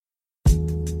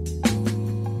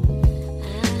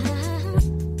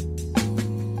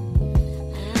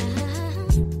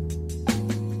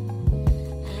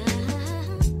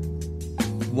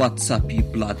What's up, you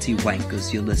bloody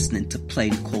wankers? You're listening to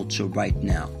Plain Culture right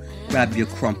now. Grab your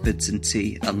crumpets and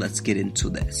tea and let's get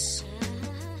into this.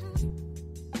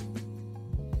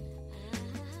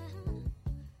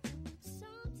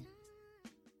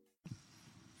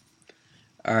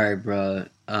 Alright, bro.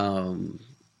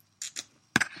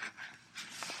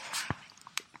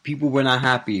 People were not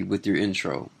happy with your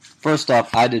intro. First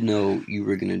off, I didn't know you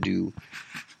were gonna do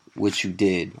what you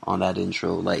did on that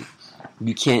intro. Like,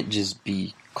 you can't just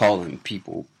be calling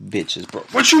people bitches, bro.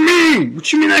 What you mean?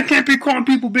 What you mean I can't be calling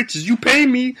people bitches? You pay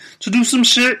me to do some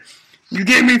shit. You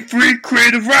gave me free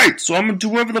creative rights, so I'm gonna do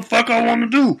whatever the fuck I want to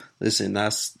do. Listen,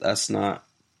 that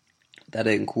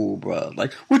ain't cool, bro.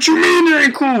 Like, what you mean it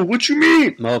ain't cool? What you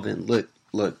mean? Melvin,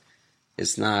 look,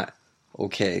 it's not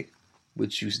okay.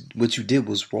 What you did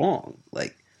was wrong.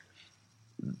 Like,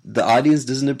 the audience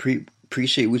doesn't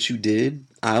appreciate what you did.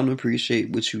 I don't appreciate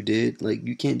what you did. Like,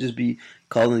 you can't just be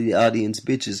calling the audience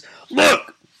bitches.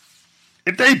 Look,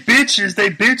 if they bitches, they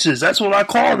bitches. That's what I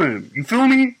call them. You feel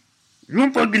me? You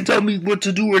don't fucking tell me what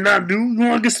to do or not do. You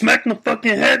want to get smacked in the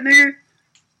fucking head, nigga?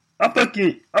 I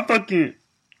fucking.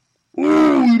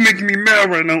 Ooh, you making me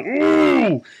mad right now.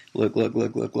 Ooh.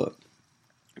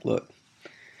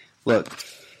 Look.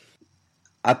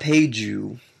 I paid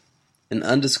you an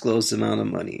undisclosed amount of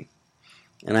money,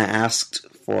 and I asked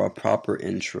for a proper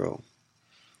intro,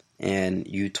 and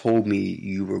you told me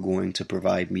you were going to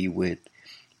provide me with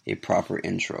a proper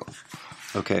intro.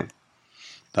 Okay,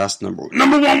 that's number one.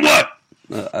 Number one,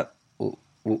 what?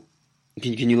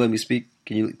 Can you let me speak?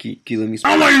 Can you let me speak?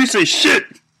 I don't want you to say shit.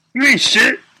 You ain't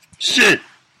shit. Shit.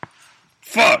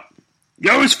 Fuck.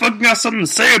 You always fucking got something to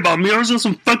say about me. Always got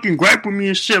some fucking gripe with me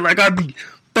and shit. Like I be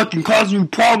fucking causing you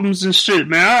problems and shit,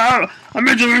 man. I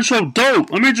made your intro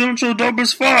dope. I made your intro dope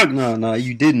as fuck. No,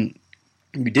 you didn't.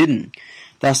 You didn't.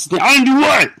 That's the thing. I didn't do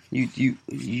what?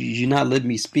 You not letting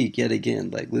me speak yet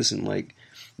again. Like, listen, like,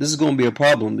 this is gonna be a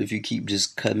problem if you keep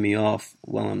just cutting me off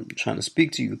while I'm trying to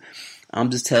speak to you. I'm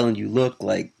just telling you, look,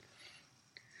 like,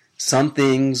 some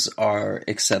things are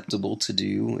acceptable to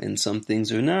do, and some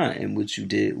things are not. And what you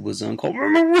did was uncalled.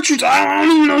 Remember what I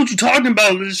don't even know what you're talking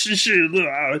about. This shit. Look,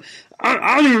 I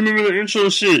don't even remember the intro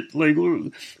shit. Like,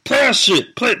 play that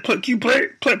shit. Play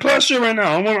that shit right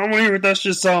now. I want to hear what that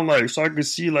shit sound like, so I can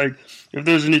see like if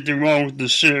there's anything wrong with this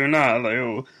shit or not. Like,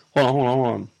 oh, hold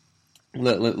on.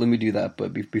 Let me do that.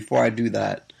 But before I do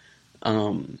that,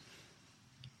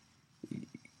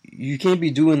 you can't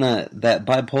be doing that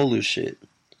bipolar shit.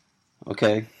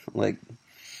 Okay, like,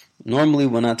 normally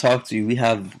when I talk to you, we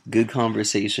have good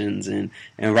conversations, and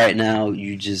right now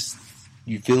you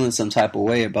feeling some type of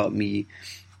way about me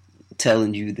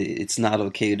telling you that it's not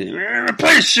okay to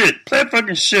play shit, play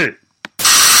fucking shit.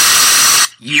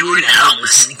 You are now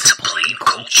listening to Plain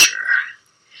Culture.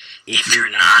 If you're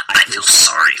not, I feel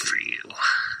sorry for you,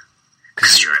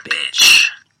 'cause you're a bitch.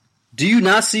 Do you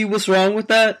not see what's wrong with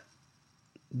that?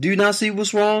 Do you not see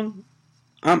what's wrong?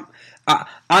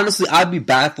 Honestly, I'd be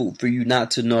baffled for you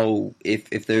not to know if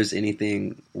there's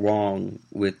anything wrong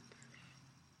with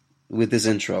this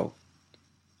intro.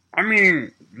 I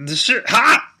mean, the shit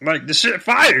hot. Like, the shit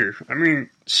fire. I mean,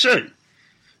 shit.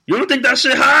 You don't think that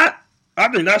shit hot? I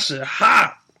think that shit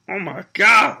hot. Oh my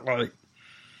god. Like,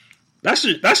 that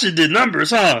shit did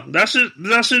numbers, huh? That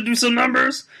shit do some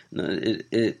numbers? No,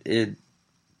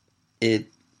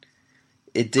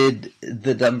 it did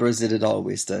the numbers that it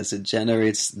always does. It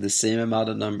generates the same amount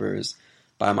of numbers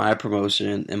by my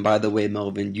promotion. And by the way,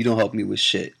 Melvin, you don't help me with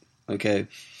shit, okay?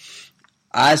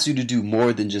 I asked you to do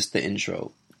more than just the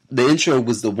intro. The intro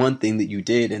was the one thing that you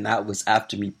did, and that was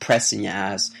after me pressing your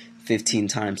ass 15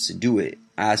 times to do it.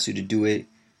 I asked you to do it.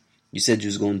 You said you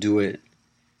was going to do it.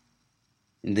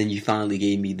 And then you finally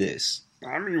gave me this.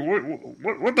 I mean,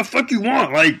 what the fuck you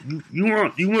want? Like, you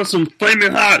want some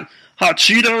flaming hot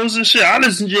Cheetos and shit? I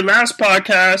listened to your last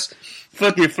podcast,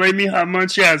 fucking flaming hot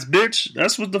munchy ass bitch.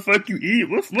 That's what the fuck you eat.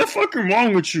 What fucking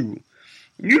wrong with you?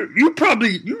 You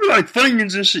like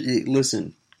Funyuns and shit. Hey,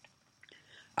 listen,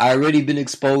 I already been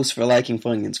exposed for liking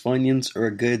Funyuns. Funyuns are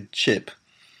a good chip,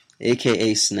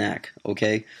 aka snack.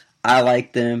 Okay, I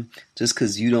like them. Just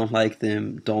because you don't like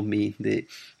them, don't mean that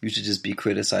you should just be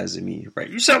criticizing me, right?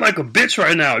 You sound like a bitch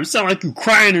right now. You sound like you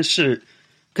crying and shit.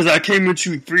 Because I came at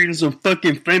you feeding some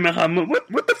fucking flaming hot munchies.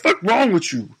 What the fuck wrong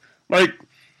with you? Like,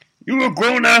 you a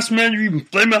grown-ass man, you eating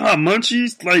flaming hot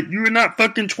munchies? Like, you are not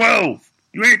fucking 12.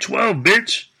 You ain't 12,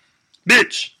 bitch.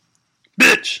 Bitch,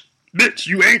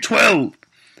 you ain't 12.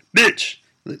 Bitch.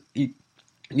 You're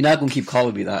not going to keep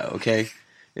calling me that, okay?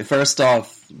 And first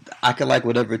off, I can like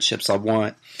whatever chips I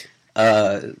want.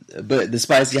 But the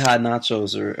spicy hot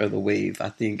nachos are the wave. I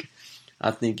think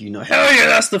I think you know. Hell yeah,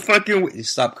 that's the fucking way.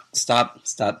 Stop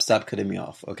cutting me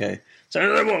off, okay? So,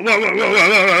 what you gonna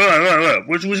do?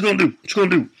 What you gonna do? What you gonna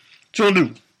do?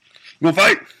 You gonna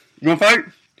fight? You gonna fight?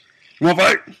 You gonna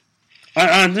fight?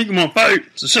 I think I'm gonna fight.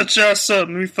 So shut your ass up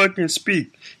and let me fucking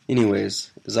speak.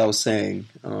 Anyways, as I was saying,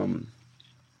 I don't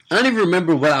even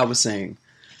remember what I was saying,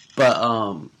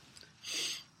 but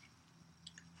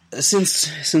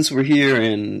since we're here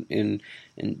and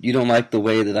you don't like the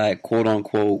way that I quote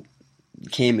unquote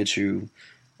came at you,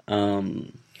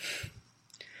 let's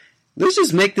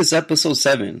just make this episode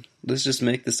 7. Let's just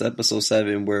make this episode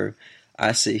 7 where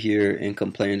I sit here and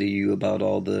complain to you about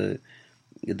all the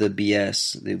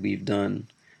BS that we've done.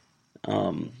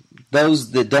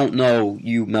 Those that don't know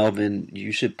you, Melvin,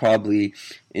 you should probably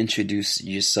introduce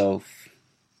yourself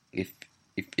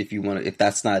if you want to, if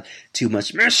that's not too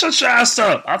much. Man, shut your ass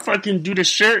up. I fucking do the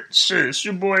shit. Shit, it's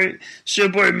your boy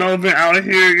Melvin out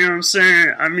here, you know what I'm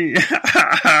saying? I mean, you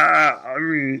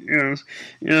know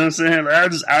what I'm saying? Like, I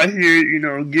just out here, you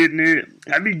know, getting it.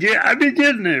 I be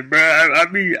getting it, bro. I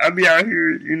be out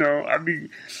here, you know, I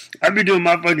be doing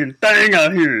my fucking thing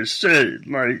out here, shit.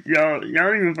 Like, y'all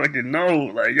don't even fucking know.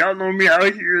 Like, y'all know me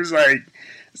out here is like,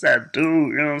 it's that dude,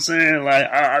 you know what I'm saying? Like,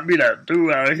 I be that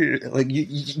dude out here. Like,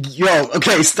 yo,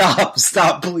 okay, stop,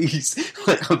 please.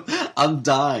 Like, I'm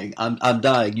dying. I'm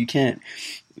dying. You can't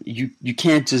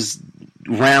just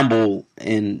ramble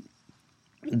and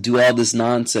do all this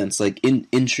nonsense. Like,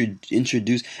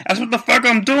 introduce. That's what the fuck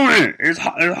I'm doing. It's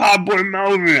Hot Boy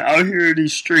Melvin out here in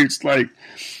these streets. Like,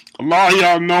 a lot of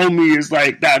y'all know me as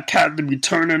like that cat to be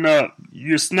turning up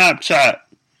your Snapchat.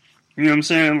 You know what I'm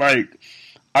saying? Like,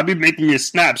 I be making your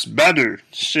snaps better.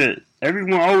 Shit.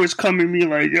 Everyone always come at me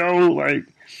like, yo, like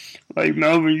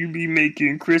Melvin, you be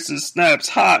making Chris's snaps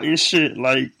hot and shit.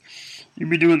 Like, you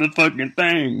be doing the fucking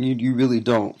thing. You really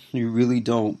don't. You really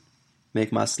don't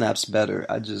make my snaps better.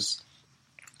 I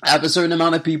have a certain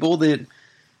amount of people that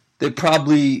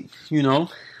probably, you know,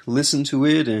 listen to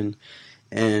it and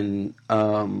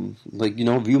like, you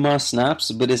know, view my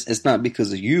snaps, but it's not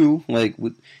because of you. Like,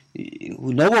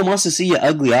 no one wants to see your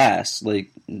ugly ass. Like,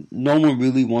 no one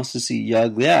really wants to see your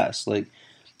ugly ass. Like,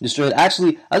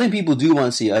 actually, I think people do want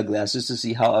to see your ugly ass just to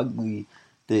see how ugly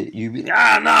that you be.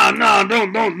 Nah,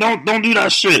 don't do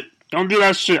that shit. Don't do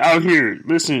that shit out here.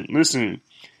 Listen.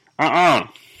 Nah.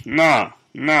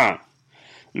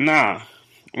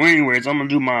 Well, anyways, I'm gonna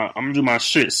do my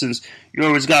shit. Since you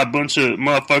always got a bunch of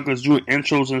motherfuckers doing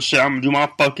intros and shit, I'm gonna do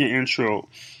my fucking intro.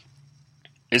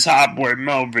 It's Hot Boy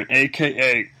Melvin,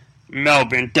 aka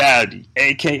Melvin Daddy,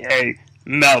 aka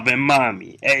Melvin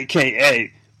Mommy,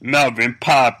 aka Melvin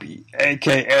Poppy,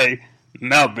 aka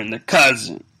Melvin the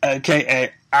cousin,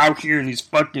 aka out here in these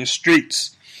fucking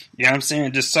streets. You know what I'm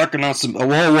saying? Just sucking on some.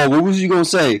 Whoa, what was you gonna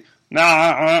say?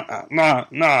 Nah.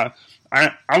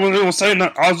 I wasn't gonna say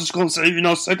nothing. I was just gonna say, you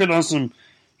know, sucking on some,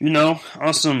 you know,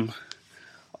 on some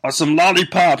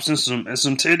lollipops and some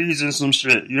titties and some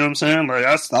shit. You know what I'm saying? Like,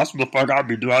 that's what the fuck I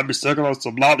be doing. I be sucking on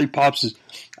some lollipops.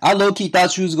 I low-key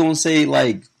thought you was gonna say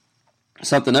like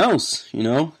something else, you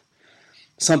know,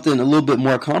 something a little bit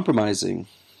more compromising.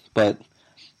 But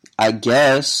I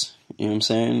guess, you know what I'm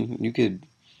saying,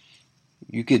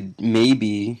 you could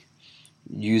maybe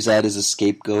use that as a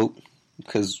scapegoat,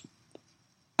 because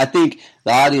I think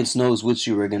the audience knows what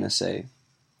you were gonna say.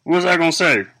 What was I gonna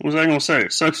say?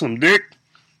 Suck some dick?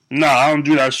 Nah, I don't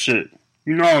do that shit.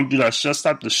 You know I don't do that shit. I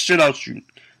slap the shit out you.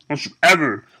 Don't you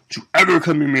ever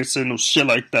come in here and say no shit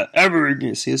like that ever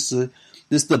again. See, this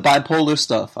is the bipolar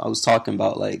stuff I was talking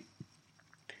about. Like,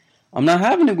 I'm not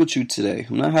having it with you today.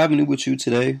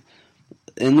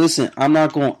 And listen, I'm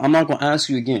not gonna ask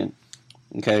you again.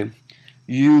 Okay?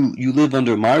 You live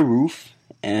under my roof,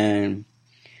 and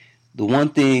the one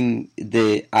thing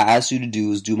that I asked you to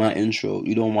do is do my intro.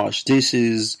 You don't wash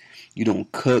dishes, you don't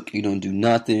cook, you don't do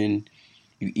nothing.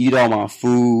 You eat all my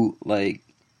food. Like,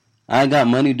 I ain't got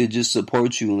money to just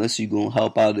support you unless you gonna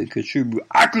help out and contribute.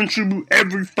 I contribute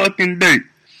every fucking day.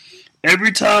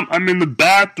 Every time I'm in the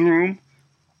bathroom,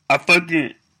 I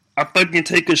fucking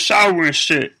take a shower and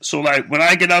shit. So, like, when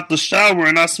I get out the shower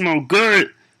and I smell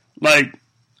good, like,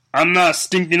 I'm not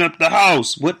stinking up the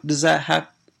house. What does that have?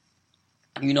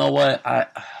 You know what? I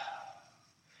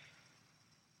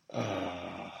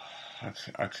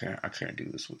can't do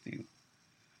this with you.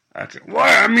 I can't. What?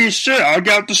 I mean, shit. I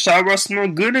got out the shower. I smell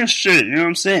good and shit. You know what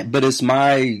I'm saying? But it's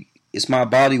my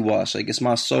body wash. Like, it's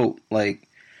my soap. Like,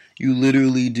 you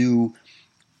literally do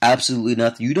absolutely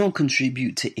nothing. You don't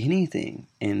contribute to anything.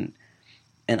 And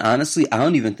honestly, I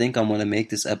don't even think I'm going to make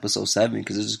this episode 7,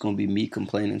 because it's just going to be me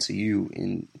complaining to you.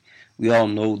 And we all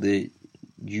know that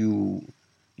you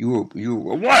You were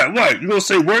What? You gonna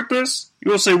say worthless? You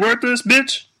gonna say worthless,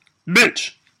 bitch?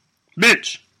 Bitch.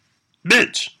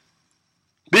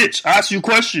 I asked you a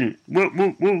question. What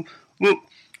was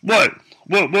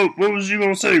you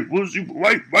gonna say?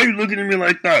 Why you looking at me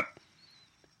like that?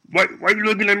 Why you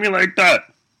looking at me like that?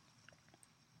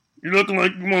 You looking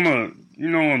like you wanna,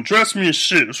 undress me and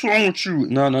shit. What's wrong with you?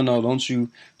 No, don't you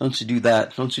do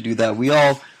that. Don't you do that. We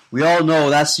all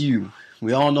know that's you.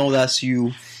 We all know that's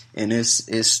you, and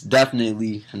it's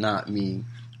definitely not me.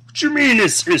 What you mean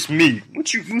it's me?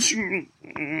 What you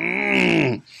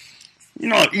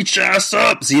eat your ass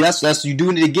up. See, that's you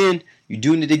doing it again. You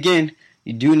doing it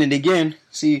again.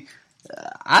 See,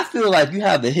 I feel like you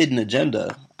have a hidden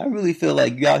agenda. I really feel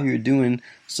like you out here doing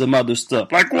some other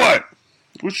stuff. Like what?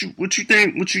 What you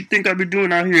think I be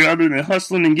doing out here other than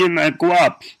hustling and getting that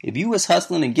guap? If you was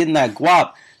hustling and getting that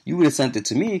guap, you would have sent it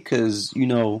to me because,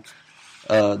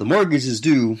 the mortgage is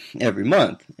due every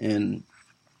month. And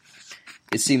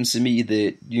it seems to me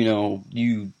that,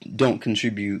 you don't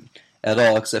contribute at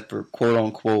all except for quote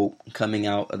unquote coming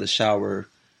out of the shower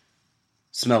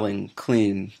smelling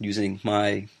clean using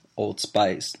my Old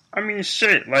Spice. I mean,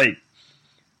 shit, like,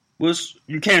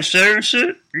 you can't share and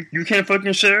shit? You can't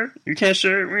fucking share? You can't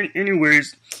share?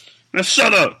 Anyways, now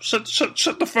shut up. Shut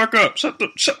the fuck up.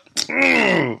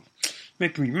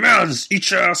 Make me mad. Just eat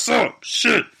your ass up.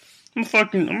 Shit. I'm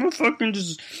gonna fucking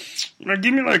just,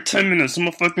 give me like 10 minutes. I'm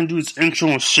gonna fucking do this intro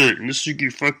and shit. And this you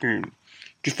can fucking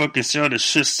see how this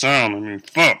shit sound. I mean,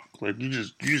 fuck. Like, you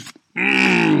just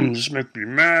make me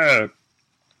mad.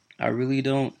 I really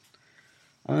don't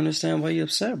understand why you're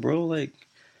upset, bro. Like,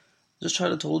 just try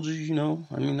to told you,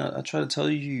 I try to tell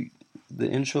you the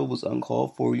intro was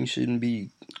uncalled for. You shouldn't be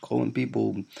calling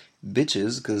people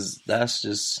bitches because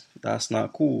that's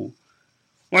not cool.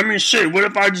 Well, I mean, shit, what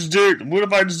if I just did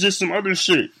some other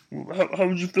shit? How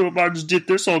would you feel if I just did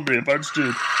this all day? If I just did,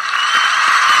 would you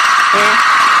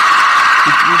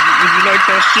like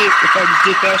that shit? If I just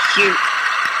did that shit?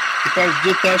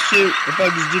 If I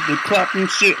just did the clapping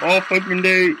shit all fucking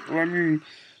day? Well, I mean,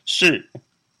 shit.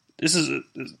 This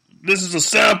is a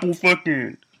sample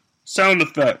fucking sound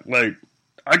effect. Like,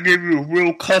 I gave you a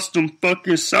real custom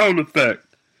fucking sound effect.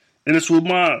 And it's with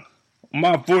my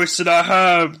voice that I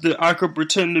have that I could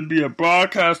pretend to be a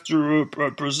broadcaster or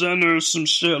a presenter or some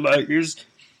shit. Like, it's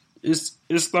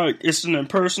like, it's an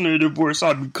impersonator voice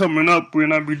I be coming up with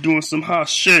and I be doing some hot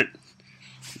shit.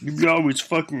 You be always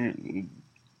fucking,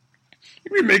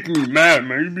 you be making me mad,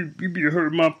 man. You be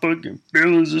hurting my fucking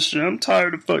feelings and shit. I'm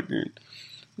tired of fucking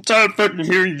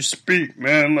hearing you speak,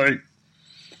 man. Like,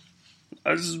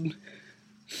 I just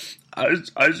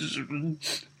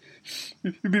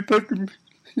you be fucking.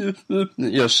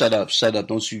 Yo, shut up!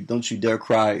 Don't you dare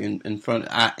cry in front.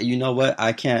 You know what?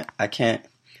 I can't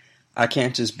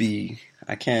just be.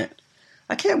 I can't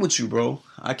with you, bro.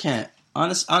 I can't.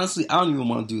 Honestly, I don't even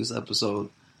want to do this episode.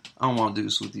 I don't want to do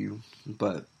this with you.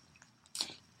 But,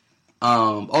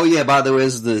 oh yeah. By the way,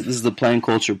 this is the Plain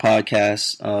Culture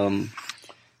podcast.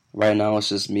 Right now, it's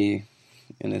just me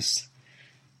and this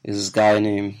guy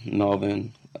named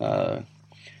Melvin.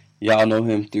 Y'all know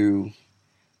him through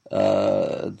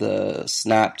the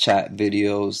Snapchat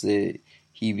videos that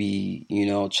he be,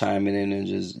 chiming in and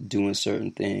just doing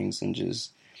certain things and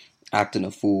just acting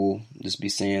a fool, just be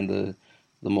saying the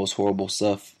most horrible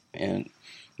stuff. And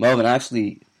Melvin,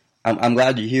 actually, I'm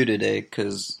glad you're here today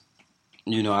because,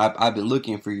 I've been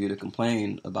looking for you to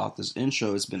complain about this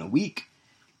intro. It's been a week.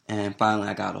 And finally,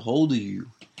 I got a hold of you,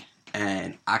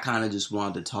 and I kind of just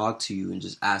wanted to talk to you and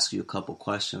just ask you a couple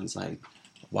questions, like,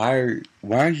 why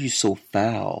are you so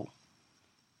foul?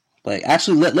 Like,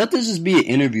 actually, let this just be an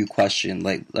interview question.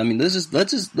 Like, I mean, let's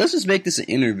just make this an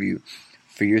interview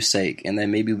for your sake, and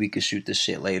then maybe we could shoot this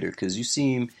shit later. Because you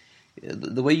seem,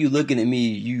 the way you looking at me,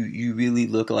 you really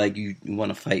look like you want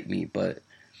to fight me. But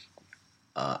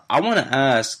I want to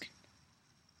ask,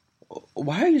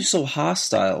 why are you so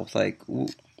hostile? Like,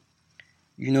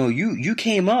 you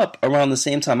came up around the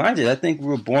same time I did. I think we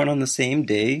were born on the same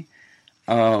day.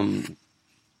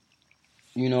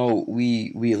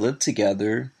 We lived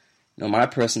together. My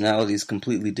personality is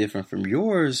completely different from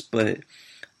yours, but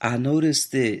I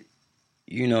noticed that,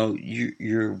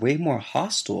 you're way more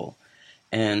hostile.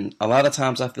 And a lot of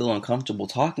times I feel uncomfortable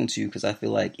talking to you because I feel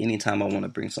like anytime I want to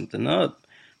bring something up,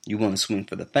 you want to swing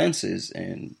for the fences.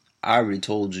 And I already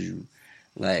told you,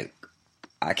 like,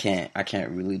 I can't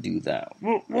really do that.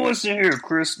 Well, listen here,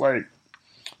 Chris. Like,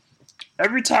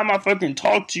 every time I fucking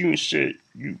talk to you and shit,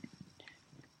 you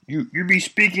be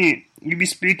speaking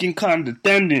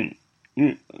condescending.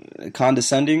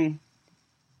 Condescending?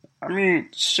 I mean,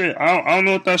 shit. I don't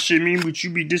know what that shit mean, but you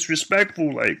be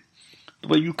disrespectful. Like, the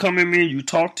way you come at me, you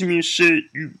talk to me and shit,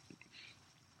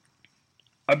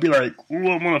 I'd be like, ooh,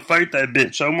 I want to fight that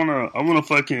bitch. I want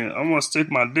to stick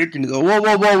my dick in. Go, whoa,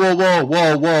 whoa, whoa, whoa, whoa,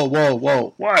 whoa, whoa,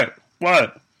 whoa, whoa.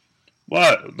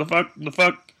 What?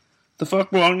 The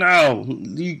fuck wrong now?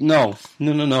 No.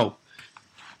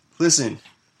 Listen,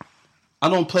 I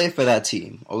don't play for that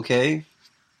team, okay?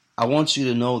 I want you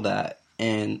to know that.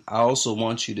 And I also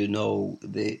want you to know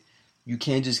that you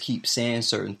can't just keep saying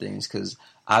certain things because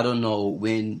I don't know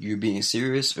when you're being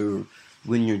serious or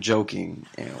when you're joking.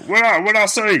 And what I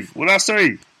say?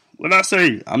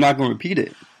 I'm not going to repeat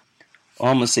it. All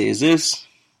I'm going to say is this.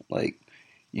 Like,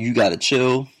 you got to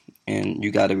chill and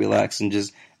you got to relax and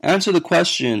just answer the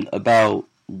question about,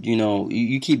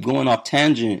 you keep going off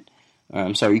tangent.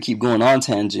 You keep going on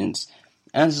tangents.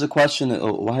 Answer the question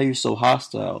of why are you so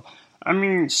hostile? I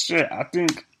mean, shit, I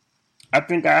think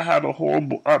I had a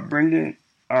horrible upbringing.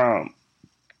 You know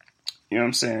what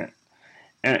I'm saying?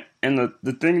 And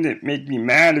the thing that make me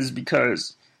mad is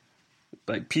because,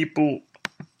 like, people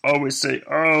always say,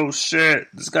 "Oh shit,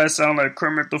 this guy sound like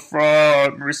Kermit the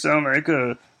Frog," or he sound like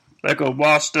a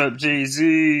washed up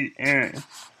Jay-Z, and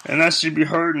that should be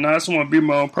heard. And I just want to be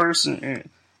my own person,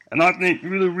 and I think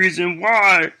really the reason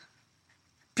why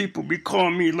people be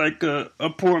calling me like a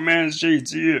poor man's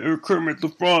Jay-Z or Kermit the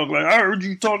Frog, like, I heard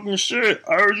you talking shit,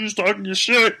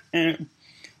 and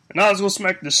I was gonna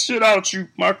smack the shit out you,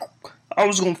 I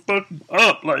was gonna fuck you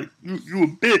up, like, you a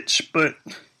bitch, but,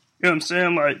 you know what I'm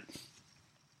saying, like,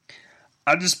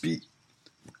 I just be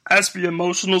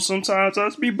emotional sometimes, I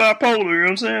just be bipolar, you know what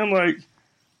I'm saying, like,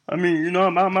 I mean,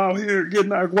 I'm out here getting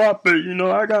that guap, but,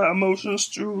 I got emotions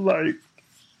too, like,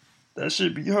 that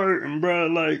shit be hurting, bro,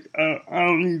 like, I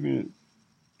don't even...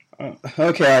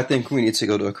 Okay, I think we need to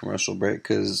go to a commercial break,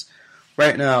 because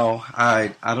right now,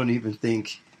 I don't even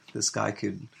think this guy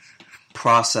could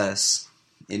process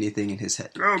anything in his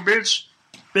head. Oh, bitch,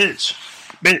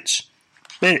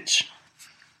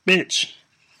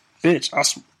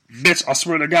 I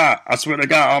swear to God,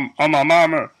 I'm my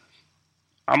mama.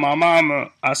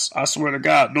 I swear to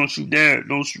God, don't you dare,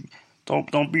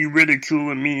 don't be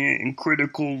ridiculing me and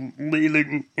critical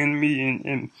leading in me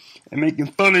and making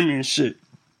fun of me and shit.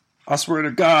 I swear to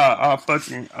God, I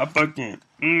fucking.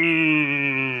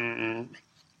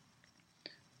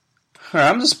 Alright,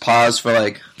 I'm just pause for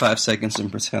like 5 seconds and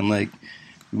pretend like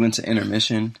we went to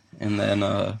intermission, and then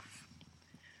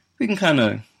we can kind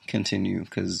of continue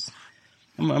because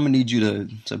I'm gonna need you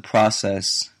to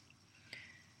process,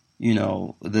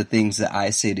 the things that I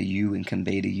say to you and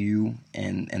convey to you,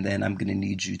 and then I'm gonna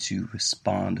need you to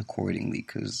respond accordingly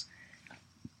because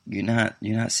you're not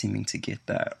seeming to get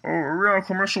that. Oh, are we on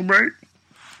commercial break?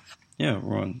 Yeah,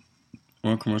 we're on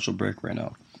commercial break right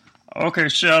now. Okay,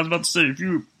 shit. I was about to say if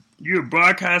you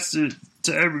broadcasted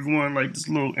to everyone like this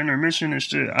little intermission and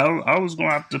shit, I was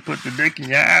gonna have to put the dick in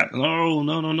your ass. No,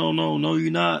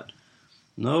 you're not.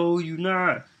 No, you're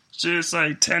not. Shit's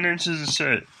like 10 inches and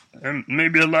shit, and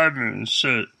maybe 11 and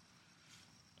shit.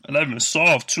 11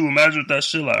 soft too. Imagine if that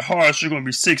shit like hard. Shit gonna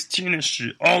be 16 and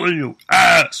shit, all in your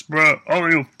ass, bro. All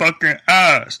in your fucking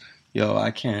ass. Yo, I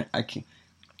can't.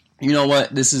 You know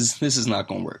what? This is not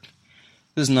gonna work.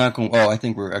 This is not going. Oh, I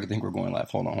think we're going live.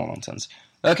 Hold on, tens.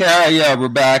 Okay, all right, yeah, we're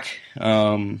back.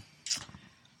 I'm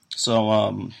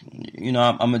gonna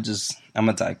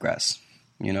digress.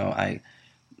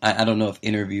 I don't know if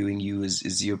interviewing you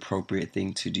is the appropriate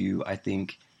thing to do. I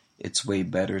think it's way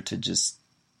better to just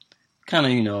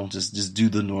kind of, just do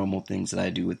the normal things that I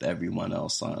do with everyone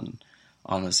else on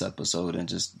this episode and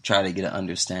just try to get an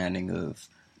understanding of,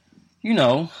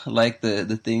 like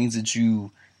the things that you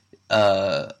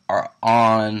are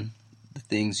on, the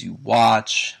things you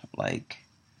watch, like,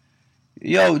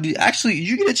 yo, did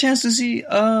you get a chance to see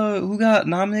who got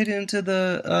nominated into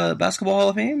the Basketball Hall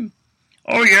of Fame?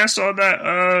 Oh yeah, I saw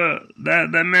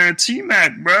that man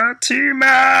T-Mac, bro.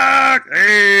 T-Mac,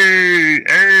 hey,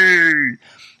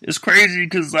 it's crazy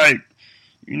because like,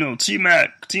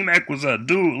 T-Mac was a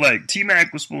dude. Like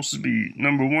T-Mac was supposed to be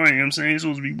number one. You know what I'm saying? He's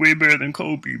supposed to be way better than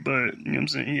Kobe, but you know what I'm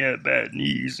saying? He had bad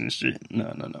knees and shit.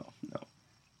 No.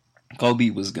 Kobe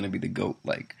was gonna be the GOAT,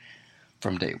 like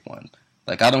from day one.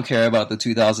 Like I don't care about the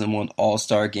 2001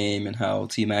 All-Star game and how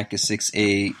T-Mac is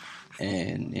 6'8".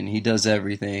 And he does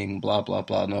everything, blah, blah,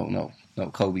 blah. No,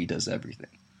 Kobe does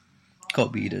everything.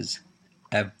 Kobe does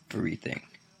everything.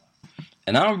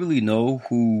 And I don't really know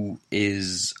who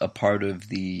is a part of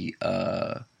the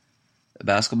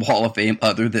Basketball Hall of Fame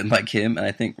other than like him. And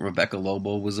I think Rebecca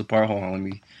Lobo was a part. Hold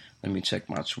on, let me check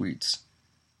my tweets.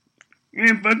 You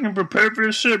ain't fucking prepared for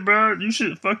this shit, bro. You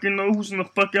should fucking know who's in the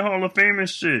fucking Hall of Fame and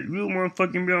shit. You don't want to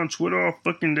fucking be on Twitter all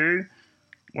fucking day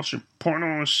watching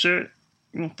porno and shit.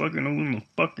 You don't fucking know who's in the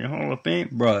fucking Hall of Fame?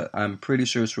 Bruh, I'm pretty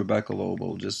sure it's Rebecca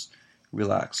Lobo. Just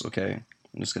relax, okay?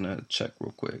 I'm just gonna check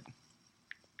real quick.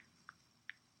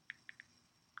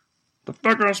 The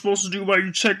fuck am I supposed to do while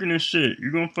you checking this shit? You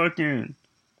gonna fucking...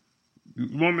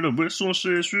 You want me to whistle and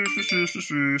shit? I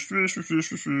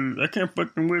can't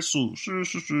fucking whistle. You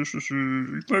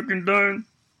fucking done?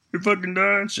 You fucking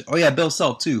done? Oh yeah, Bill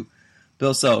Self too.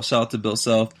 Bill Self, shout out to Bill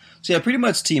Self. So yeah, pretty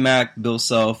much T-Mac, Bill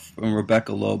Self, and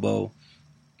Rebecca Lobo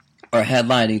are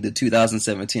headlining the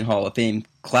 2017 Hall of Fame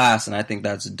class, and I think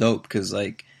that's dope because,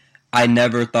 like, I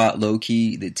never thought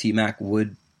low-key that T-Mac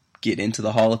would get into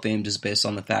the Hall of Fame just based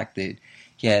on the fact that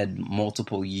he had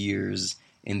multiple years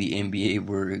in the NBA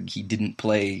where he didn't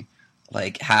play,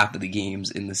 like, half of the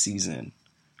games in the season.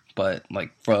 But,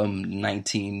 like, from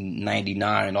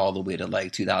 1999 all the way to,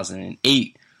 like,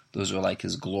 2008, those were, like,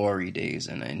 his glory days.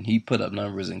 And he put up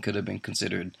numbers and could have been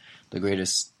considered the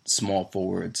greatest small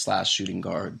forward / shooting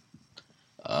guard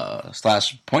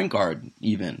 / point guard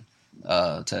even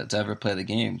to ever play the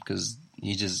game because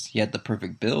he had the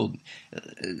perfect build.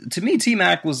 To me,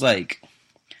 T-Mac was like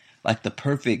the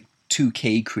perfect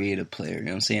 2K creative player. You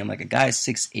know what I'm saying? Like a guy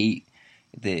 6'8"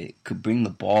 that could bring the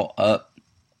ball up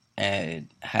and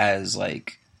has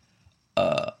like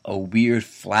a weird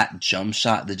flat jump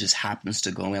shot that just happens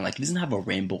to go in. Like he doesn't have a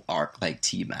rainbow arc like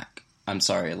T-Mac. I'm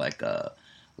sorry, like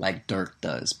Dirk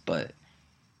does, but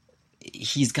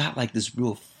he's got like this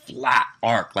real flat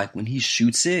arc. Like when he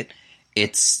shoots it,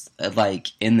 it's like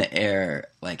in the air,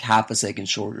 like half a second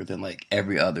shorter than like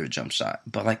every other jump shot,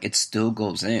 but like it still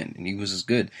goes in, and he was as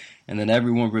good. And then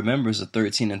everyone remembers the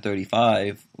 13 and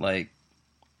 35. Like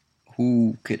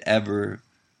who could ever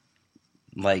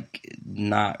like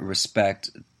not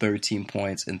respect 13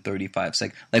 points in 35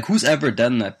 seconds? Like who's ever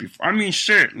done that before? I mean,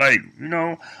 shit, like, you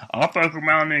know, I'll fuck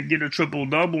around and get a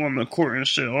triple-double on the court and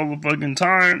shit all the fucking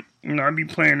time. You know, I be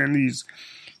playing in these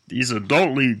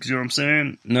adult leagues, you know what I'm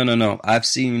saying? No. I've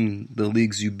seen the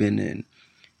leagues you've been in.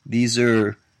 These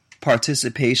are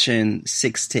participation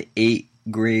 6 to 8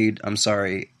 grade. I'm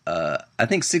sorry. I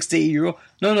think 6 to 8 year old.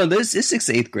 No, this is 6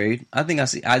 to 8th grade. I think I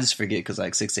just forget because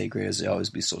like 6 to 8 graders, they always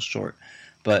be so short.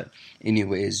 But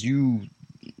anyways, you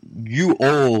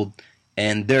old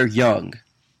and they're young,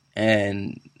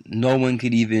 and no one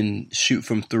could even shoot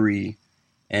from 3,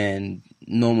 and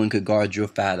no one could guard your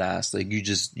fat ass. Like you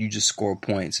just score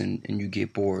points and you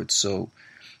get bored. So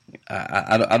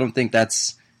I don't think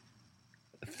that's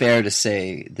fair to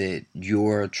say that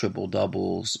your triple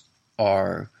doubles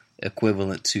are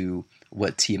equivalent to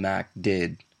what T-Mac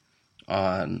did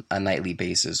on a nightly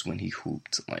basis when he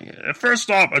hooped. Like, first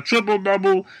off, a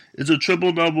triple-double is a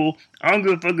triple-double. I don't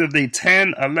give a fuck if they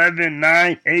 10, 11,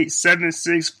 9, 8, 7,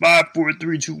 6, 5, 4,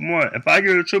 3, 2, 1. If I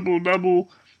get a triple-double,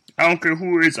 I don't care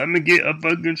who it is, I'm gonna get a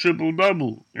fucking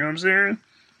triple-double. You know what I'm saying?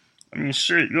 I mean,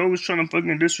 shit, you're always trying to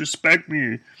fucking disrespect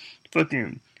me,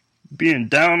 fucking being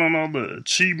down on all the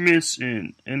achievements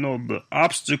and all the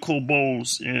obstacle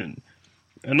bowls and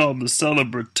all the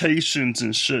celebrations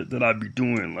and shit that I be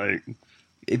doing. Like,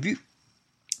 if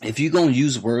you gonna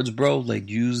use words, bro, like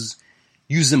use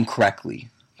them correctly.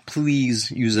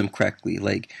 Please use them correctly.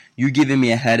 Like, you're giving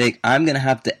me a headache. I'm gonna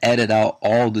have to edit out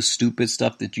all the stupid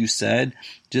stuff that you said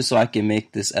just so I can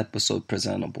make this episode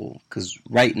presentable. Because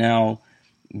right now,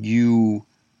 you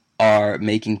are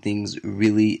making things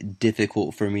really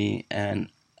difficult for me, and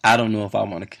I don't know if I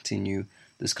want to continue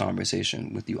this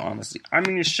conversation with you, honestly. I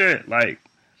mean, shit, like,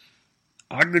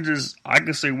 I could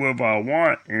say whatever I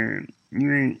want, and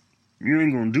you ain't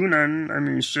gonna do nothing. I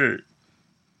mean, shit.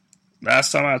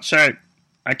 Last time I checked,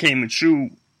 I came at you,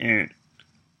 and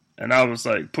I was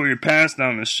like, pull your pants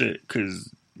down and shit, cause,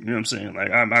 you know what I'm saying?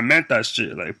 Like, I meant that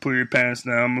shit. Like, pull your pants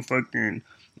down,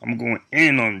 I'm going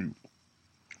in on you.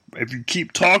 If you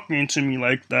keep talking to me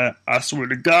like that, I swear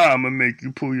to God, I'm gonna make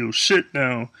you pull your shit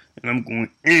down, and I'm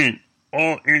going in,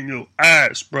 all in your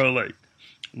ass, bro. Like,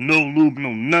 no lube,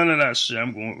 no none of that shit.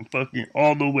 I'm going fucking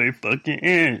all the way fucking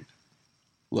in.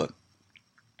 Look,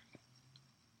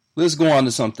 let's go on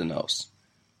to something else.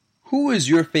 Who is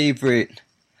your favorite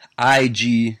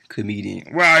IG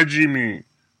comedian? What IG mean?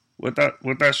 What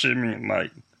that shit mean?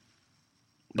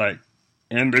 Like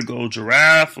Indigo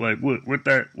Giraffe? Like what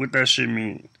that shit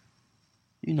mean?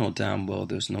 You know damn well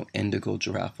there's no Indigo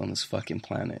Giraffe on this fucking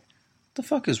planet. What the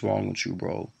fuck is wrong with you,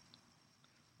 bro?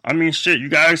 I mean, shit, you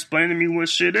gotta explain to me what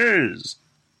shit is.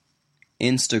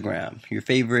 Instagram. Your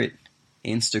favorite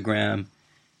Instagram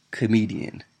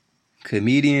comedian.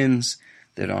 Comedians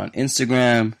that are on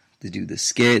Instagram, that do the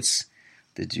skits,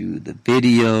 that do the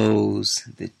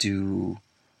videos, that do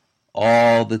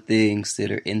all the things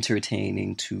that are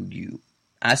entertaining to you.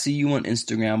 I see you on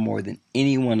Instagram more than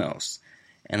anyone else.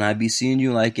 and I be seeing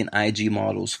you liking IG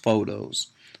models' photos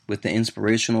with the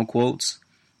inspirational quotes,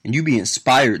 and you be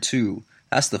inspired too.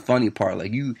 That's the funny part.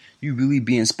 Like you really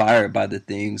be inspired by the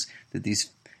things that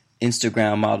these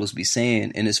Instagram models be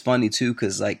saying, and it's funny too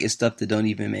because like it's stuff that don't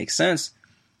even make sense,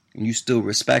 and you still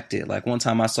respect it. Like one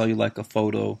time I saw you like a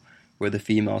photo where the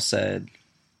female said,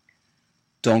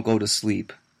 "Don't go to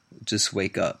sleep, just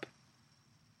wake up,"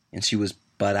 and she was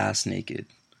butt ass naked.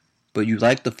 But you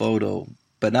liked the photo.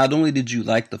 But not only did you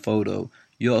like the photo,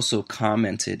 you also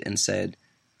commented and said,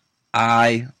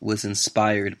 "I was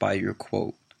inspired by your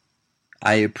quote.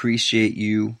 I appreciate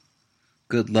you.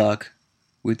 Good luck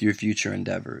with your future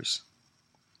endeavors."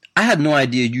 I had no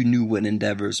idea you knew what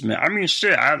endeavors meant. I mean,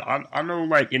 shit. I know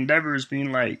like endeavors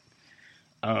being like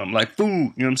food. You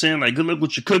know what I'm saying? Like good luck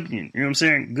with your cooking. You know what I'm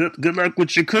saying? Good luck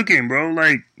with your cooking, bro.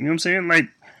 Like you know what I'm saying? Like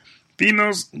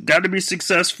females got to be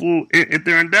successful at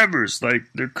their endeavors.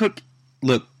 Like their cook.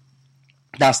 Look,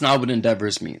 that's not what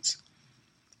endeavors means.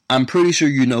 I'm pretty sure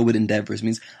you know what endeavors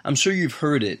means. I'm sure you've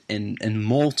heard it in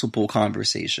multiple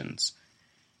conversations.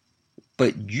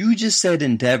 But you just said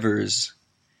endeavors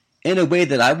in a way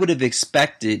that I would have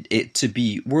expected it to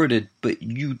be worded, but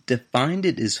you defined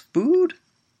it as food?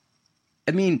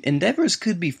 I mean, endeavors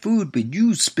could be food, but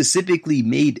you specifically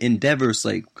made endeavors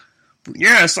like...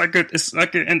 Yeah, it's like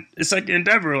an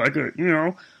endeavor, like a, you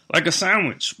know, like a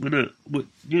sandwich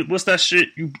what's that shit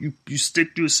you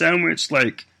stick to a sandwich,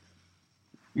 like,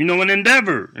 you know, an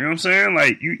endeavor. You know what I'm saying?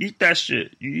 Like you eat that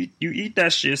shit. You eat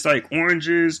that shit. It's like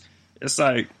oranges. It's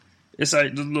like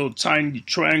the little tiny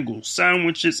triangle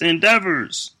sandwiches.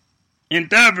 Endeavors,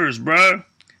 bruh.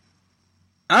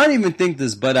 I don't even think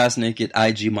this butt ass naked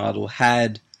IG model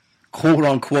had quote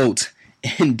unquote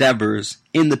endeavors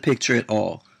in the picture at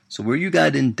all. So where you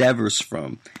got endeavors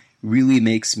from really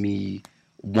makes me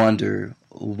wonder,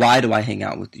 why do I hang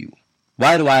out with you?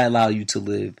 Why do I allow you to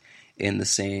live in the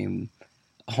same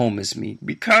home as me?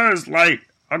 Because, like,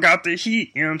 I got the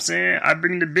heat, you know what I'm saying? I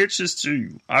bring the bitches to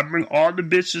you. I bring all the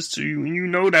bitches to you, and you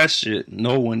know that shit.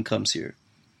 No one comes here.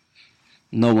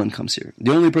 No one comes here.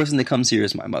 The only person that comes here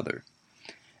is my mother.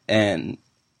 And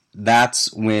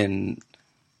that's when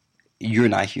you're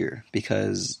not here,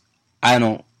 because I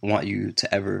don't want you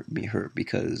to ever be hurt,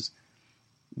 because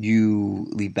you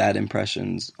leave bad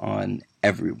impressions on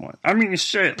everyone. I mean,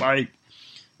 shit, like,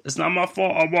 it's not my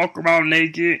fault I walk around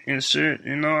naked and shit,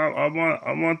 you know. I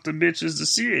want the bitches to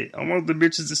see it. I want the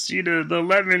bitches to see the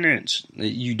 11-inch.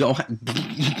 You don't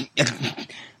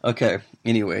Okay,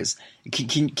 anyways,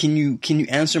 can you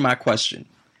answer my question?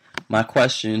 My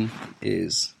question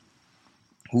is,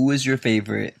 who is your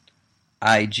favorite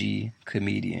IG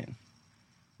comedian?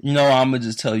 You know, I'm going to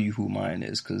just tell you who mine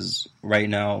is, because right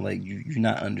now, like, you're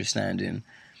not understanding.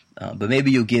 But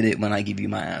maybe you'll get it when I give you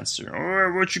my answer. All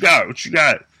right, what you got?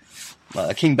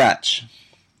 King Batch.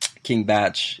 King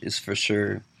Batch is for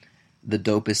sure the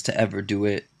dopest to ever do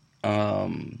it.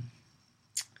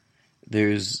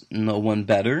 There's no one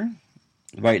better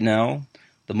right now.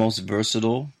 The most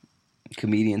versatile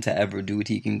comedian to ever do it.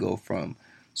 He can go from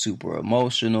super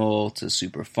emotional to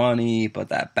super funny, but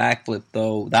that backflip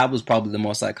though, that was probably the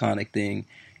most iconic thing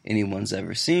anyone's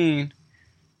ever seen.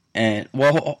 And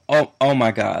well, oh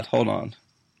my God, hold on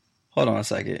a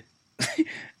second.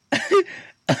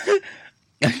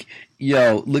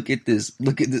 Yo, look at this,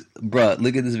 bruh,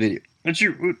 look at this video. But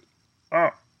you,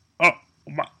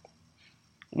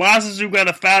 why does this dude got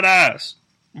a fat ass,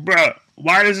 bruh?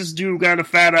 Why does this dude got a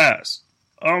fat ass?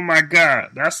 Oh my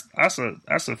God, that's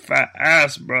a fat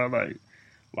ass, bro. Like,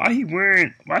 why he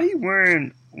wearing?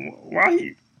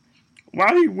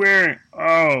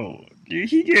 Oh, did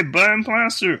he get butt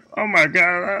implants? Oh my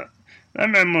God, that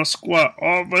man must squat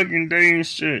all fucking day and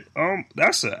shit.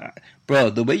 That's a bro.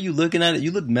 The way you looking at it,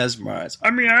 you look mesmerized.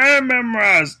 I mean, I am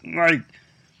mesmerized. Like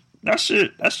that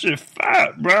shit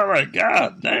fat, bro. Like,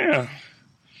 God damn.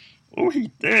 Oh, he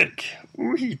thick.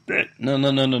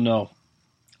 No.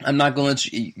 I'm not going to let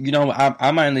you. You know,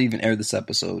 I might not even air this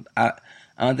episode. I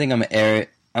don't think I'm gonna air it.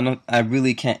 I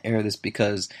really can't air this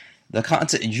because the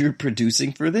content you're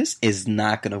producing for this is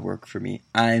not gonna work for me.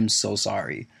 I'm so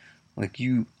sorry. Like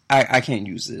I can't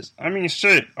use this. I mean,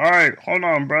 shit. All right, hold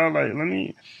on, bro. Like, let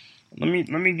me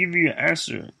give you an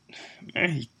answer. Man,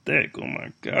 he's thick. Oh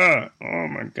my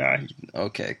God.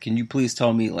 Okay, can you please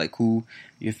tell me like who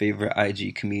your favorite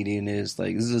IG comedian is?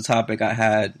 Like, this is a topic I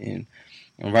had and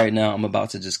right now, I'm about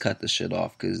to just cut this shit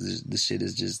off because this shit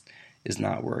is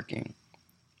not working.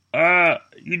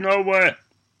 You know what?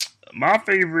 My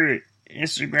favorite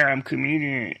Instagram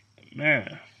comedian,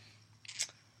 man,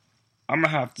 I'm gonna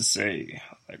have to say,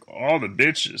 like, all the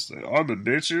bitches. Like,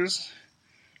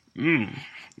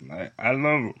 I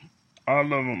love them. I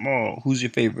love them all. Who's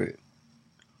your favorite?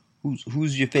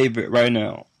 Who's your favorite right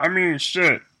now? I mean,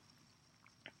 shit.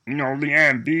 You know,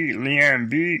 Leanne B. You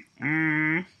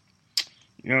know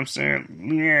what I'm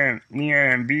saying?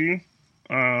 Leanne B.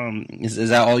 Is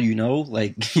that all you know?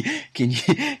 Like, can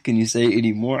you say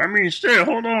any more? I mean, shit.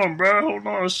 Hold on, bro. Hold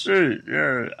on, shit.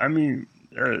 Yeah. I mean,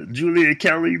 Julia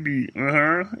Kelly B.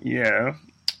 Yeah.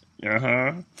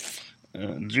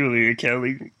 Julia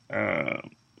Kelly.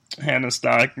 Hannah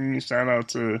Stocking. Shout out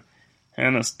to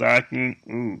Hannah Stocking.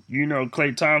 Ooh, you know,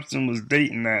 Klay Thompson was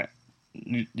dating that.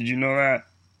 Did you know that?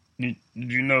 Did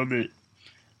you know that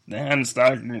Hannah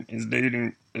Stockton is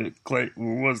dating Klay?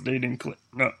 Was dating Klay?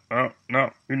 No. You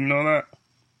didn't know that?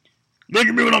 Look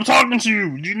at me when I'm talking to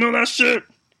you. Did you know that shit?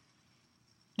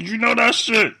 Did you know that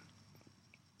shit?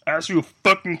 I asked you a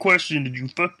fucking question. Did you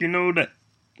fucking know that?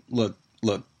 Look.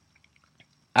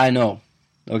 I know.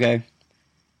 Okay.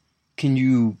 Can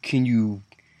you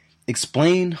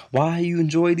explain why you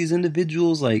enjoy these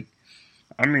individuals? Like,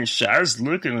 I mean, shit, I just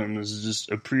look at them and just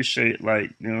appreciate,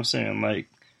 like, you know what I'm saying, like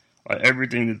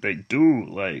everything that they do,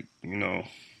 like, you know,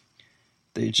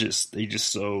 they just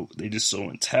so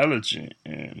intelligent,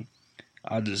 and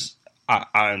I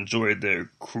enjoy their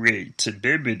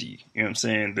creativity. You know what I'm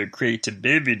saying? Their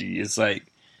creativity is like,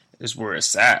 it's where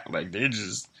it's at. Like, they're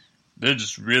just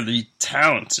really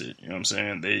talented. You know what I'm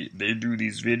saying? They do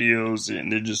these videos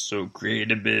and they're just so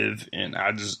creative, and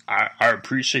I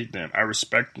appreciate them. I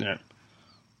respect them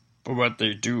for what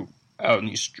they do out in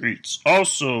these streets.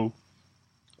 Also,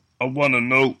 I want to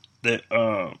note that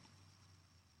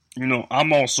you know,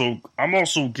 I'm also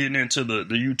getting into the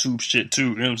YouTube shit too.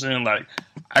 You know what I'm saying? Like,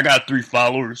 I got 3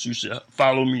 followers. You should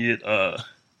follow me at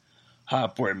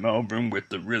Hot Boy Melvin with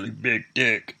the really big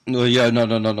dick. no, yeah,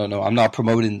 no. I'm not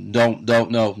promoting. Don't,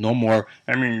 no more.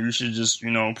 I mean, you should just,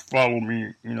 you know, follow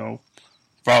me. You know,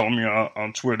 follow me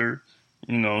on Twitter,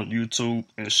 you know, YouTube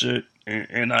and shit,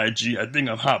 and IG. I think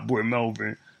I'm Hot Boy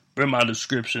Melvin, but in my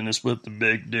description is with the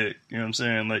big dick. You know what I'm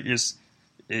saying? Like, it's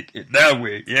that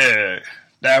way, yeah,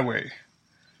 that way,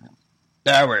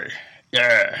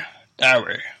 yeah, that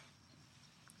way.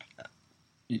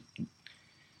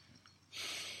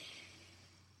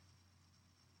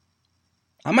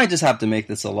 I might just have to make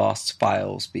this a Lost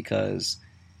Files because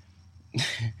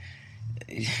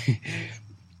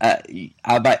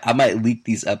I might leak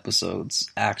these episodes.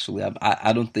 Actually,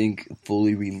 I don't think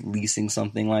fully releasing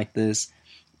something like this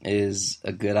is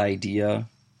a good idea,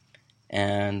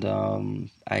 and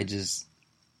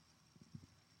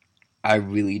I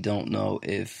really don't know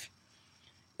if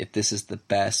this is the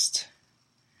best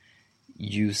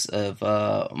use of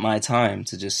my time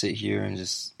to just sit here and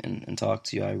just and talk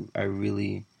to you. I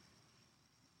really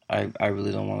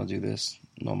don't want to do this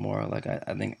no more. Like,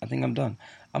 I think I'm done.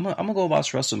 I'm gonna go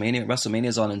watch WrestleMania.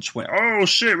 WrestleMania's on in 20. Oh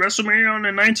shit, WrestleMania on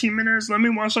in 19 minutes. Let me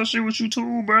watch that shit with you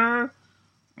too, bro.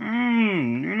 You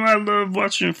know I love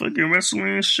watching fucking wrestling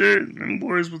and shit. Them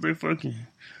boys with their fucking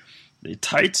they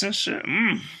tights and shit.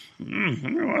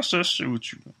 Let me watch that shit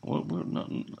with you.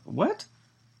 What?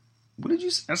 What did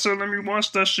you say? I said, let me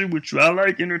watch that shit with you. I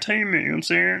like entertainment, you know what I'm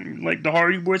saying? Like, the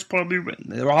Hardy Boys probably...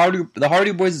 The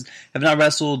Hardy Boys have not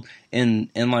wrestled in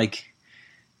like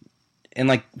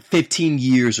 15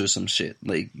 years or some shit.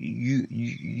 Like,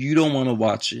 you don't want to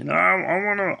watch it. Nah, I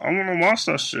wanna watch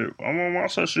that shit. I wanna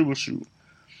watch that shit with you.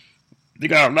 They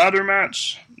got a ladder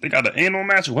match. They got an anal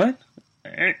match. What?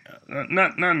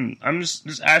 Nothing. I'm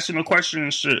just asking a question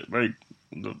and shit. Like,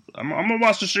 I'm gonna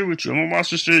watch the shit with you. I'm gonna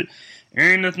watch the shit.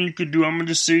 There ain't nothing you could do. I'm gonna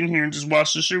just sit in here and just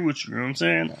watch the shit with you. You know what I'm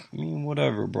saying? I mean,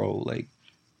 whatever, bro. Like,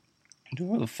 do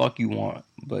whatever the fuck you want.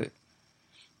 But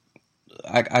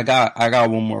I got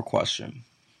one more question.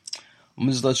 I'm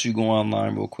gonna just let you go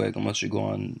online real quick. I'm gonna let you go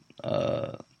on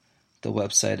the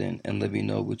website and let me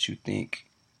know what you think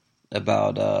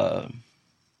about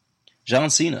John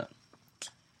Cena.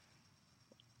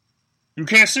 You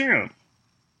can't see him.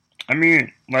 I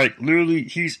mean, like, literally,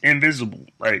 he's invisible.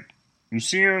 Like, you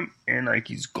see him, and, like,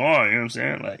 he's gone, you know what I'm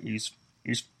saying? Like, he's,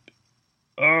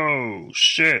 oh,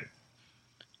 shit.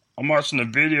 I'm watching a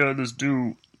video of this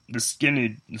dude, the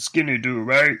skinny dude,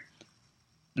 right?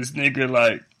 This nigga,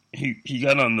 like, he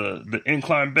got on the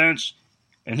incline bench,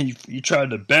 and he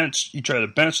tried to bench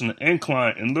on the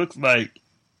incline, and looked like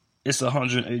it's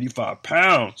 185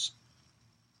 pounds.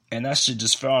 And that shit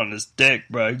just fell on his dick,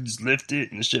 bro. He just lifted,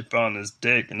 and the shit fell on his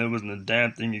dick, and there wasn't a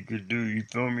damn thing he could do, you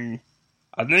feel me?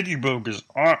 I think he broke his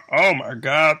arm. Oh my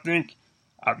god, I think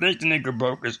the nigga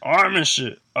broke his arm and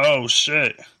shit. Oh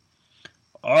shit,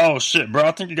 bro.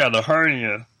 I think he got a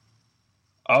hernia.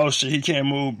 Oh shit, he can't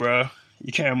move, bro.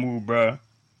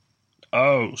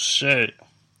 Oh shit.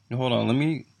 Hold on, let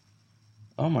me.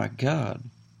 Oh my god.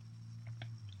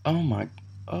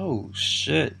 Oh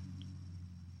shit.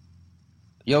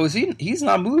 Yo, is he's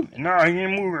not moving? Nah, he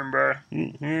ain't moving, bro.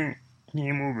 He ain't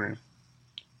moving.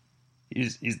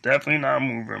 He's definitely not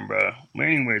moving, bro. But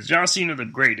anyways, John Cena the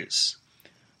greatest.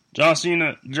 John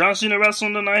Cena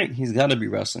wrestling tonight? He's got to be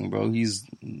wrestling, bro. He's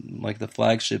like the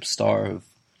flagship star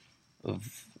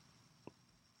of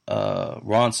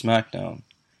Raw and SmackDown.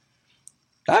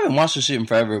 I haven't watched this shit in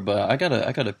forever, but I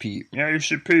gotta peep. Yeah, you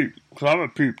should peep. Cause I'm a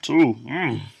peep too.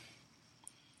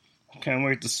 Can't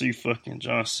wait to see fucking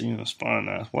John Cena's fine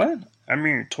ass. What? I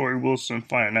mean, Tori Wilson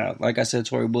fine ass. Like I said,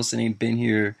 Tori Wilson ain't been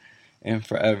here in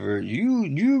forever.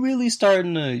 You really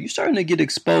starting to get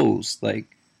exposed. Like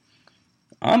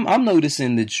I'm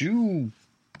noticing that you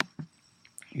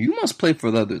must play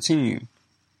for the other team.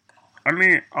 I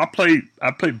mean, I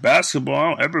play basketball. I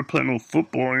don't ever play no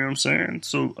football. You know what I'm saying?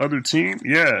 So other team,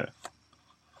 yeah.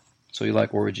 So you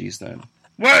like orgies then?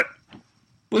 What?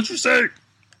 What you say,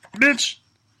 bitch,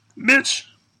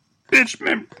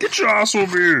 man? Get your ass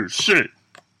over here, shit.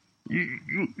 You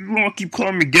wanna keep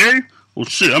calling me gay? Well,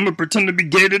 shit, I'm gonna pretend to be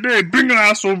gay today. Bring your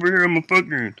ass over here. I'm gonna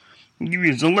fucking give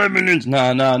you 11 inch.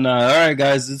 Nah. All right,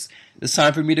 guys, it's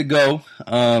time for me to go.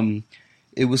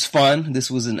 It was fun. This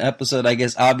was an episode, I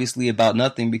guess, obviously about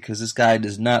nothing because this guy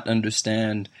does not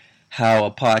understand how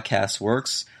a podcast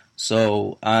works.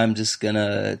 So I'm just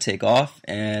gonna take off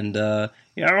and yeah,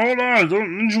 hold on.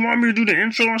 Don't you want me to do the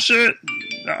intro and shit?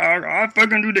 I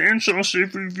fucking do the intro and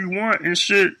shit if you want and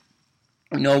shit.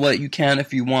 You know what? You can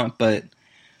if you want, but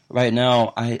right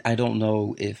now I don't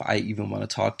know if I even want to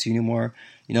talk to you anymore.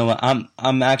 You know what?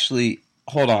 I'm actually,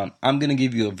 hold on. I'm gonna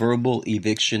give you a verbal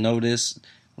eviction notice.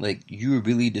 Like, you're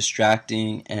really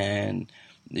distracting and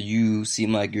you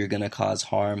seem like you're going to cause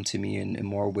harm to me in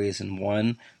more ways than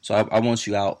one. So I want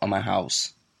you out of my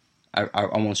house. I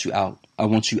want you out. I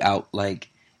want you out, like,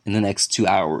 in the next 2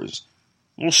 hours.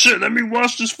 Well, shit, let me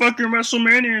watch this fucking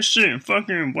WrestleMania and shit. And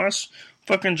fucking watch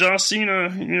fucking John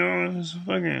Cena, you know, it's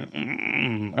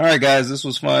fucking... All right, guys, this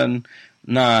was fun.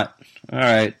 Not. All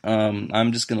right,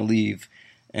 I'm just going to leave.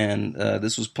 And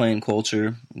this was Plain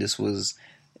Culture. This was,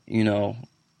 you know...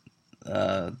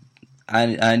 I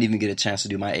didn't even get a chance to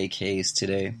do my AKs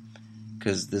today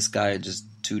because this guy is just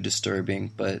too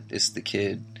disturbing. But it's the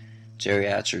kid,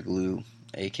 Geriatric Glue,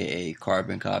 aka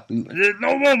Carbon Copy.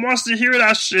 No one wants to hear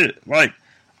that shit. Like,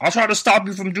 I'll try to stop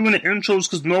you from doing the intros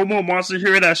because no one wants to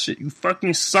hear that shit. You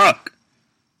fucking suck.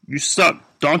 You suck,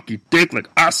 donkey dick. Like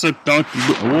I suck, donkey.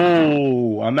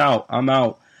 Whoa! I'm out.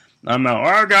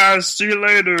 Alright, guys. See you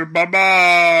later. Bye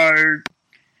bye.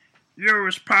 Yo,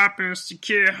 it's poppin', it's the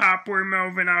kid Hot Boy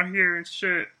Melvin out here and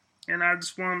shit. And I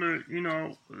just wanted to, you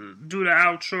know, do the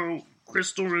outro.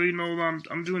 Chris don't really know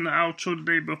I'm doing the outro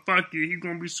today, but fuck it, he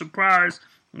gonna be surprised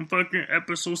when fucking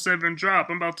episode 7 drop.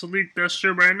 I'm about to leak that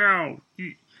shit right now.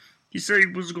 He said he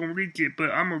was gonna leak it, but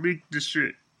I'm gonna leak this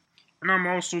shit. And I'm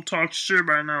also talking shit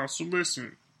right now, so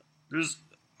listen.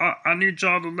 I need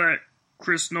y'all to let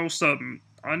Chris know something.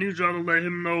 I need y'all to let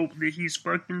him know that he's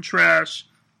fucking trash.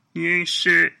 He ain't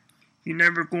shit. He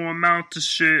never gonna amount to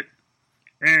shit.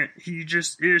 And he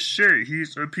just is shit.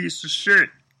 He's a piece of shit.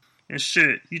 And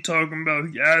shit. He talking about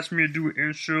he asked me to do an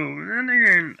intro. And they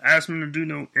ain't asked me to do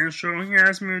no intro. He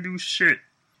asked me to do shit.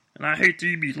 And I hate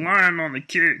to be lying on the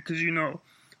kid. Cause you know,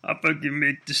 I fucking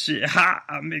make the shit hot.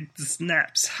 I make the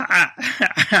snaps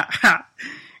hot.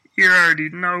 You already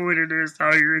know what it is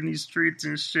out here in these streets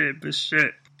and shit. But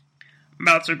shit. I'm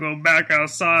about to go back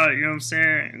outside, you know what I'm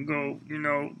saying, and go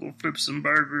flip some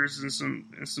burgers and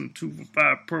some 2 for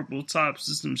 $5 purple tops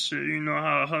and some shit. You know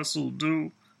how a hustle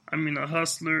do. I mean, a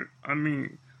hustler. I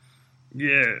mean,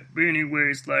 yeah. But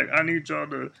anyways, like, I need y'all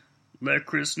to let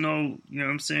Chris know, you know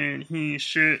what I'm saying, he ain't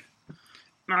shit.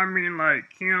 I mean, like,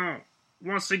 he don't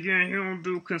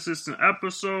do consistent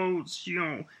episodes. He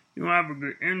don't have a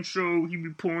good intro. He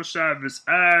be pulling shit out of his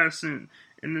ass and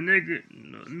the nigga,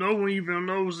 no one even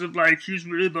knows if, like, he's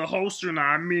really the host or not.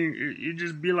 I mean, it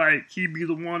just be like, he be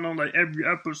the one on, like, every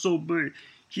episode, but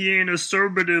he ain't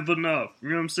assertive enough. You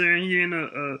know what I'm saying? He ain't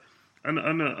a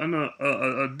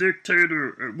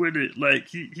dictator with it. Like,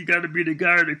 he gotta be the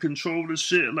guy to control the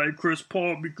shit, like Chris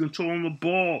Paul be controlling the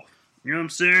ball. You know what I'm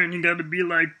saying? He gotta be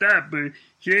like that, but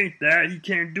he ain't that. He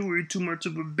can't do it. He too much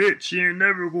of a bitch. He ain't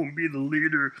never gonna be the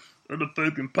leader of the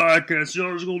fucking podcast.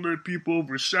 Y'all just gonna let people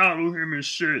overshadow him and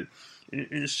shit.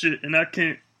 And shit. And I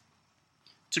can't,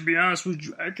 to be honest with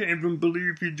you, I can't even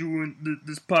believe he doing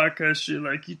this podcast shit.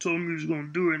 Like, he told me he was gonna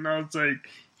do it, and I was like,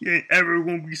 he ain't ever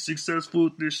gonna be successful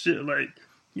with this shit. Like,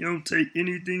 he don't take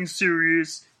anything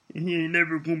serious, and he ain't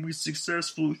never gonna be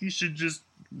successful. He should just,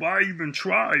 why even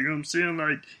try? You know what I'm saying?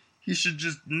 Like, he should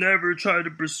just never try to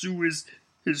pursue his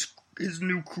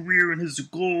new career and his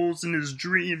goals and his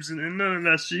dreams and none of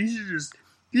that shit.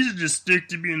 He should just stick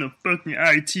to being a fucking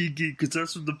IT geek, because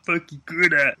that's what the fuck he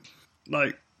good at.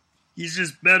 Like, he's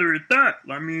just better at that.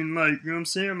 I mean, like, you know what I'm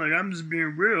saying? Like, I'm just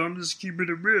being real. I'm just keeping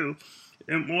it real.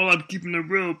 And while I'm keeping it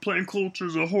real, Plain Culture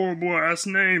is a horrible ass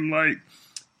name. Like,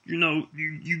 you know,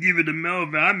 you give it to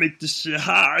Melvin, I make this shit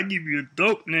hot. I give you a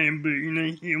dope name, but, you know,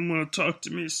 he didn't want to talk to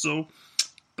me, so,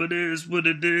 but it is what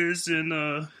it is, and,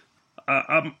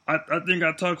 I think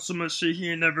I talked so much shit, he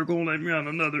ain't never gonna let me on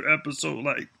another episode,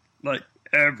 like,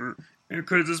 ever. And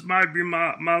cause this might be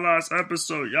my last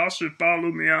episode, y'all should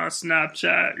follow me on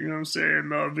Snapchat, you know what I'm saying,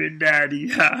 Melvin Daddy,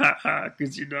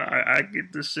 cause, you know, I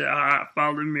get this shit hot.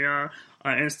 Follow me on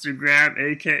Instagram,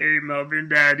 aka Melvin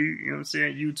Daddy, you know what I'm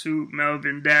saying, YouTube,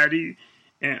 Melvin Daddy,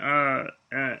 and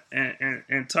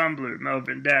Tumblr,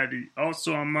 Melvin Daddy.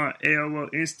 Also, I'm on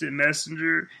AOL Instant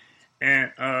Messenger,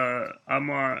 and I'm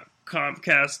on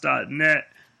Comcast.net.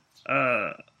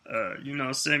 You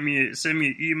know, send me an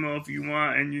email if you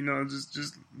want, and, you know,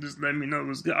 just let me know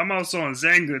what's good. I'm also on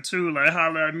Zanga too, like,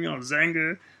 holla at me on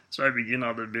Zanga, so I be getting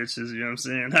all the bitches, you know what I'm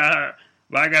saying?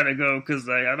 But I gotta go, cause,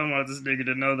 like, I don't want this nigga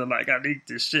to know that, like, I leaked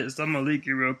this shit, so I'm gonna leak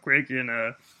it real quick, and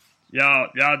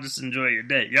y'all just enjoy your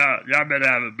day. Y'all better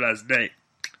have a blessed day.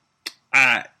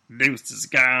 Alright, deuces,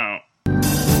 gone.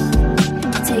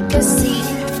 Take a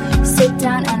seat, sit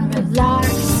down and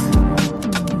relax.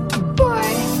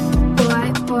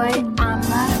 Boy,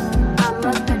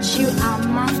 I'ma put you,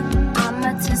 I'ma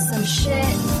to some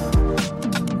shit.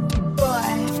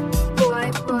 Boy,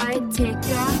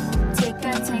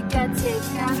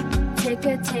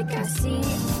 take a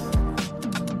seat.